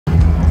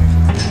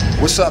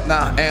What's up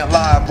now?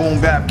 Antlive,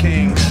 Boombapkings.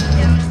 You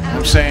know what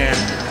I'm saying?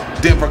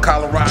 Denver,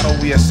 Colorado.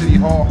 We at City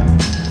Hall.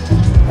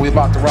 We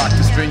about to rock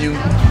this venue.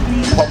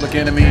 Public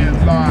Enemy. Me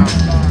and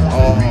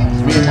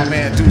my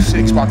man Deuce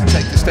about to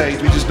take the stage.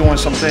 We just doing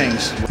some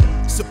things.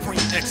 Supreme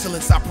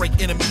excellence, I break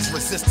enemies'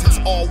 resistance.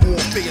 All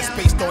warfare is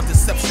based on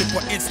deception.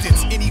 For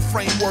instance, any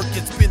framework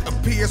it's been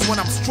appears when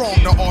I'm strong.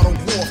 The art of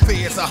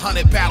warfare is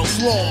 100 battles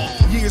long.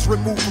 Years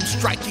removed from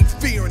striking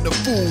fear in the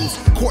fools.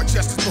 Court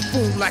justice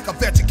buffoon, lack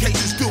of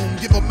education's doom.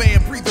 Give a man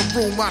breathing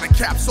room out of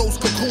capsule's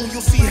cocoon.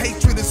 You'll see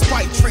hatred and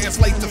spite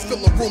translate to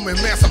fill a room.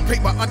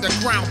 Emancipate my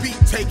underground beat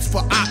tapes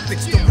for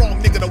optics. The wrong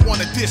nigga to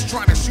wanna diss,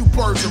 trying to shoot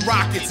birds and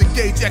rockets.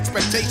 Engage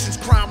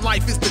expectations, crime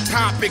life is the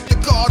topic. The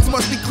guards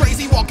must be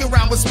crazy, walking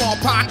around with small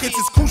pockets.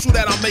 It's crucial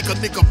that I make a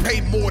nigga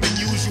pay more than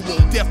usual.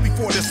 Death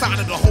before the sign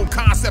of the whole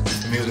concept.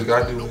 The music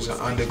I do is an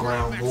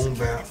underground boom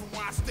bap,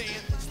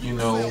 you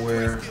know,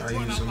 where I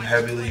use them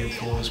heavily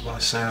influenced by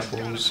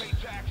samples,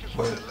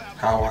 but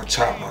how I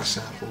chop my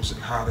samples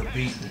and how the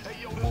beat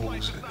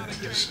moves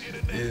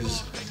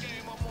is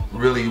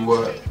really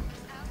what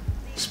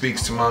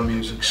speaks to my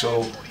music.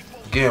 So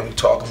again, we're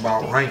talking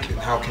about ranking.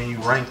 How can you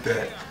rank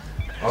that?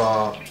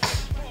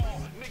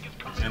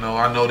 You know,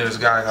 I know there's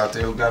guys out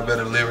there who got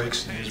better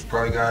lyrics. There's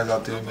probably guys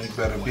out there who make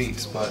better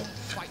beats, but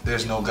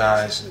there's no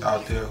guys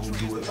out there who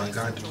do it like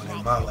I do it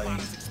in my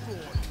lane.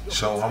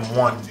 So I'm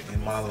one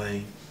in my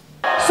lane.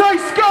 Say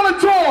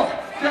Skeletor!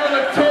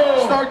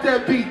 Skeletor! Start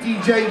that beat,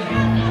 DJ.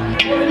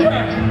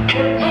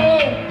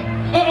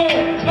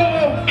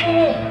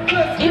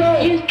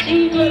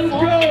 Let's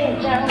go!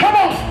 Come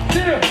on!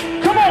 Yeah.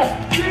 Come on!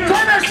 Turn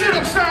that shit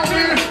up, sound,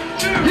 man!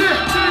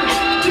 Yeah!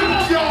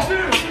 Y'all!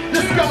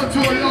 This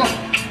Skeletor, y'all!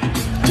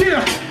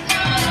 Yeah!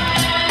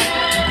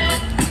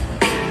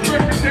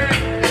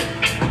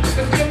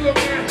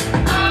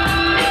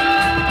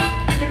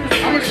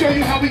 I'm gonna show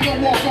you how we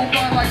gonna walk on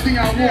by like thing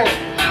I walk.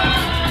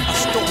 A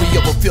story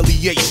of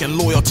affiliation,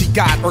 loyalty,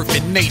 God, earth,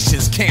 and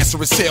nations.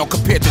 Cancerous cell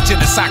compared to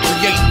genocide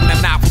creating.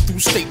 A novel through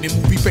statement,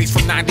 movie based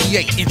from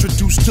 98.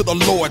 Introduced to the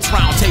Lord's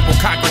round table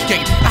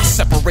congregate. I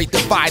separate,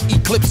 divide,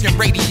 eclipse, and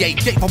radiate.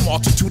 Gave a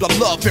multitude of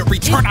love. In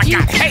return, I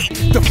got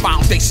hate. The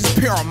foundation's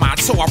paramount,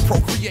 so I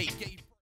procreate.